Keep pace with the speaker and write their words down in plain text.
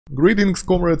Greetings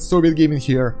comrades, Soviet Gaming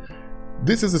here.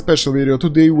 This is a special video.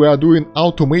 Today we are doing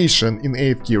automation in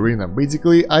AFK Arena.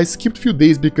 Basically, I skipped few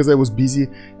days because I was busy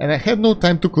and I had no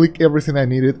time to click everything I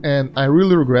needed, and I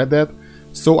really regret that.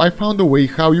 So I found a way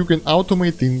how you can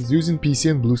automate things using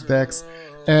PC and Bluestacks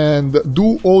and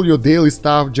do all your daily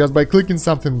stuff just by clicking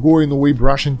something, going away,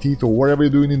 brushing teeth or whatever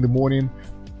you're doing in the morning,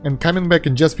 and coming back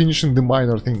and just finishing the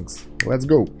minor things. Let's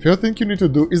go. First thing you need to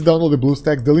do is download the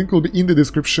Bluestacks. The link will be in the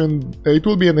description. It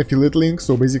will be an affiliate link,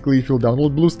 so basically if you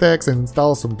download Bluestacks and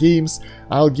install some games,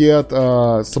 I'll get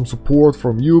some support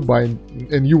from you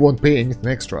and you won't pay anything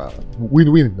extra.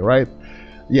 Win-win, right?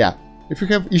 Yeah. If you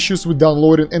have issues with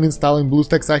downloading and installing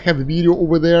Bluestacks, I have the video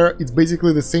over there. It's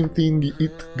basically the same thing.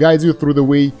 It guides you through the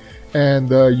way,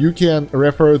 and you can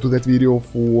refer to that video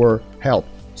for help.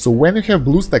 So when you have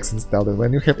Bluestacks installed, and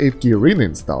when you have AFK Arena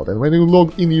installed, and when you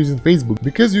log in using Facebook,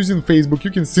 because using Facebook you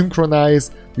can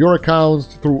synchronize your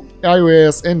accounts through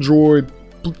iOS, Android,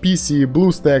 PC,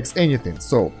 Bluestacks, anything.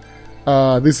 So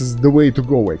this is the way to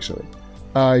go actually.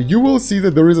 You will see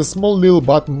that there is a small little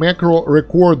button, macro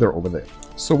recorder, over there.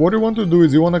 So what you want to do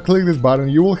is you want to click this button,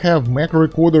 you will have macro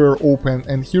recorder open,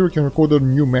 and here you can record a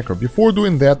new macro. Before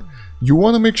doing that, you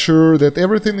want to make sure that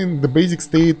everything in the basic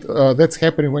state that's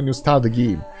happening when you start the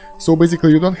game. So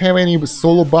basically you don't have any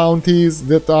solo bounties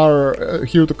that are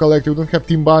here to collect, you don't have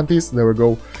team bounties, there we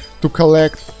go, to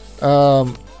collect.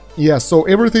 Yeah, so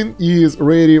everything is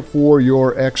ready for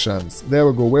your actions. There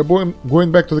we go, we're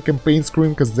going back to the campaign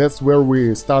screen because that's where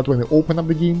we start when you open up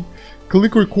the game.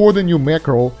 Click record a new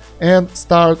macro and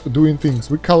start doing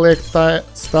things. We collect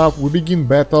stuff, we begin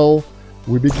battle,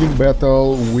 we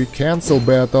cancel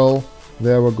battle.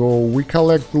 There we go, we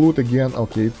collect loot again.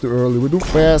 Okay, it's too early. We do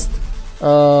fast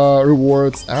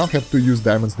rewards. I don't have to use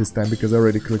diamonds this time because I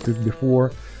already clicked it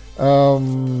before.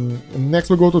 Next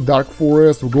we go to Dark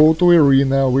Forest, we go to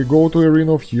Arena, we go to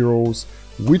Arena of Heroes.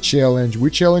 We challenge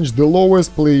the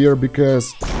lowest player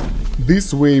because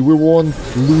this way we won't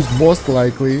lose most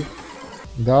likely.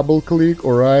 Double click,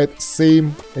 alright,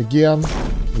 same again.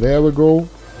 There we go.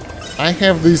 I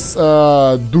have this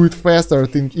do it faster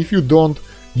thing. If you don't,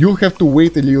 you'll have to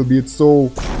wait a little bit,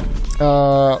 so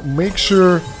make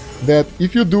sure that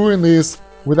if you're doing this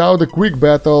without a quick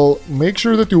battle, make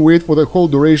sure that you wait for the whole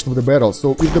duration of the battle.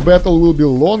 So if the battle will be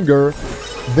longer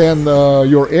than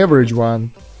your average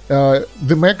one,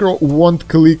 the macro won't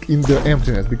click in the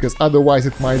emptiness, because otherwise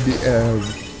it might be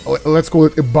let's call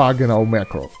it a bug in our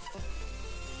macro.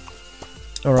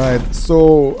 Alright,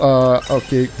 so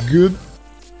okay, good.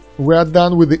 We are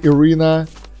done with the arena.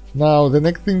 Now the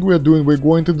next thing we are doing, we're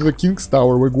going to the King's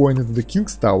Tower.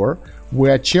 We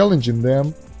are challenging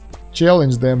them.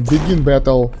 Challenge them, begin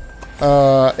battle,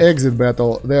 exit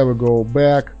battle. There we go,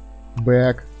 back.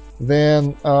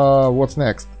 Then what's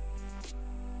next?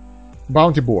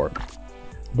 Bounty board,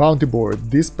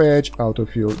 dispatch,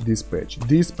 autofill,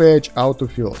 dispatch,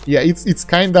 autofill. Yeah, it's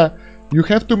kinda, you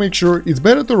have to make sure, it's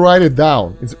better to write it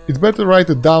down. It's better to write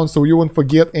it down so you won't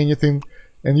forget anything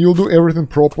and you'll do everything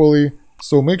properly.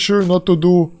 So make sure not to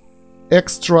do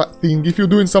extra thing. If you're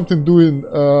doing something,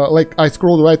 like I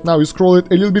scrolled right now, you scroll it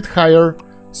a little bit higher,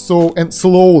 so and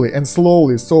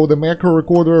slowly, so the macro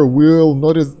recorder will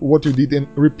notice what you did and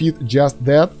repeat just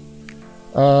that.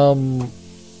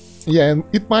 Yeah, and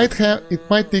it might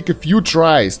take a few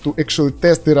tries to actually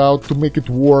test it out to make it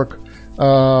work,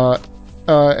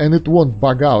 and it won't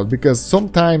bug out, because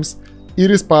sometimes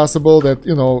it is possible that,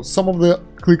 you know, some of the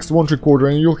clicks won't record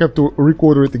and you'll have to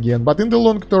record it again, but in the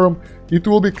long term it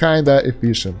will be kinda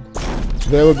efficient.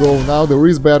 There we go, now there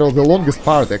is battle, the longest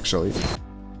part actually.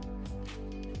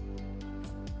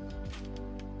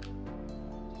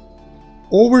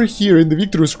 Over here in the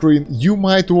victory screen you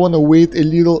might wanna wait a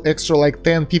little extra, like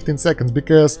 10-15 seconds,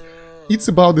 because it's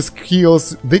about the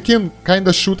skills. They can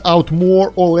kinda shoot out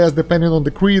more or less depending on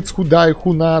the crits, who die,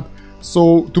 who not.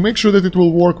 So to make sure that it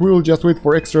will work, we will just wait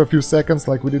for extra few seconds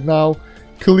like we did now.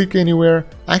 Click anywhere.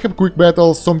 I have quick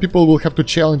battles, some people will have to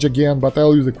challenge again, but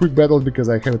I'll use the quick battles because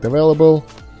I have it available.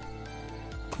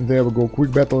 There we go,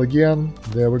 quick battle again,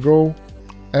 there we go.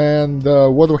 And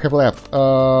what do we have left?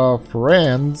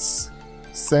 Friends,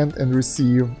 send and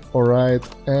receive, alright.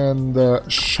 And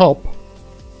shop,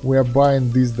 we are buying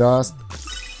this dust,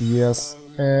 yes.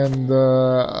 And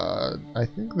I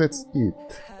think that's it.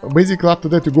 Basically after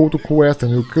that you go to quest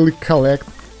and you click collect,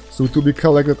 so it will be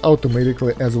collected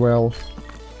automatically as well.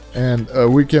 And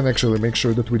we can actually make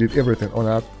sure that we did everything or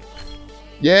not.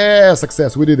 Yeah,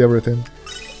 success, we did everything.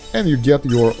 And you get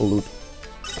your loot.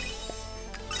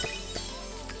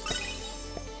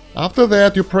 After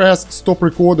that you press stop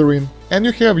recodering and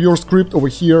you have your script over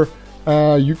here.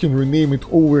 You can rename it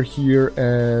over here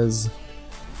as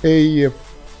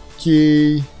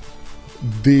AFK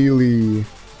daily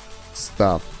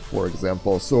stuff, for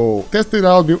example. So test it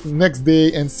out next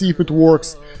day and see if it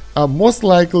works. Most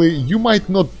likely you might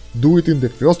not do it in the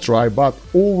first try, but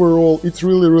overall it's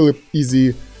really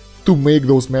easy to make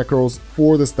those macros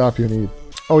for the stuff you need.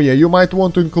 Oh yeah, you might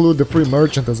want to include the free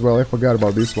merchant as well, I forgot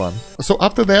about this one. So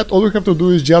after that, all you have to do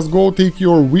is just go take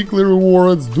your weekly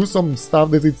rewards, do some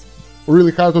stuff that it's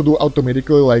really hard to do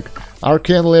automatically, like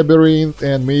Arcane Labyrinth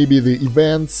and maybe the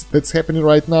events that's happening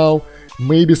right now,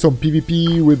 maybe some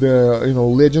PvP with the, you know,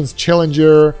 Legends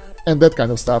Challenger and that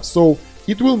kind of stuff. So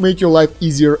it will make your life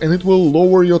easier and it will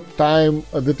lower your time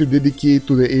that you dedicate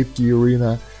to the AFK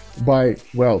Arena by,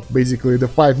 well, basically the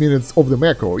 5 minutes of the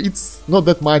macro. It's not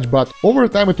that much, but over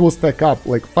time it will stack up,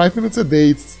 like 5 minutes a day,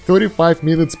 it's 35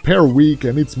 minutes per week,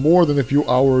 and it's more than a few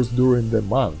hours during the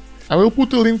month. I will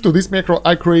put a link to this macro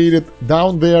I created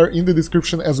down there in the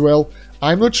description as well.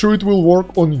 I'm not sure it will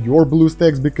work on your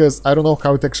Bluestacks because I don't know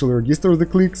how it actually registers the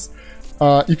clicks.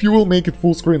 If you will make it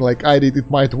full screen like I did, it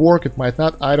might work, it might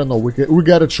not, I don't know, we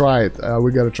gotta try it,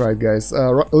 guys.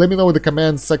 Let me know in the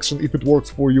comments section if it works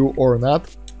for you or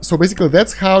not. So basically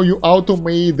that's how you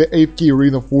automate the AFK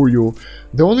Arena for you.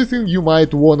 The only thing you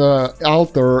might wanna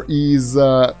alter is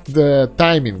the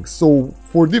timing. So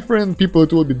for different people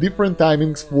it will be different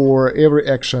timings for every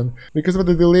action because of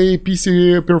the delay,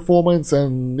 PC performance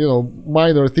and, you know,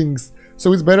 minor things.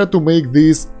 So it's better to make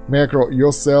this macro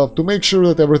yourself to make sure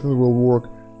that everything will work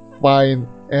fine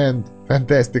and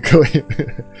fantastically.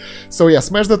 So yeah,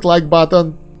 smash that like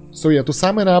button. So yeah, to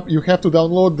sum it up, you have to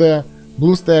download the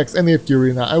Bluestacks and AFK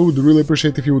Arena. I would really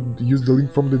appreciate if you would use the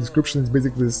link from the description. It's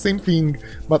basically the same thing,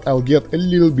 but I'll get a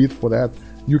little bit for that.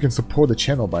 You can support the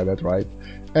channel by that, right?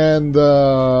 And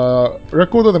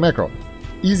record the macro.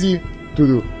 Easy to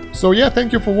do. So yeah,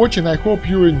 thank you for watching. I hope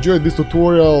you enjoyed this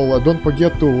tutorial. Don't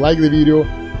forget to like the video,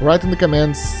 write in the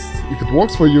comments if it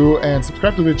works for you, and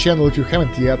subscribe to the channel if you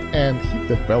haven't yet, and hit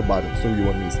that bell button so you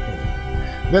won't miss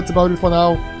anything. That's about it for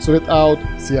now. Sort it out.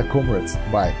 See ya, comrades.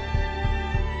 Bye.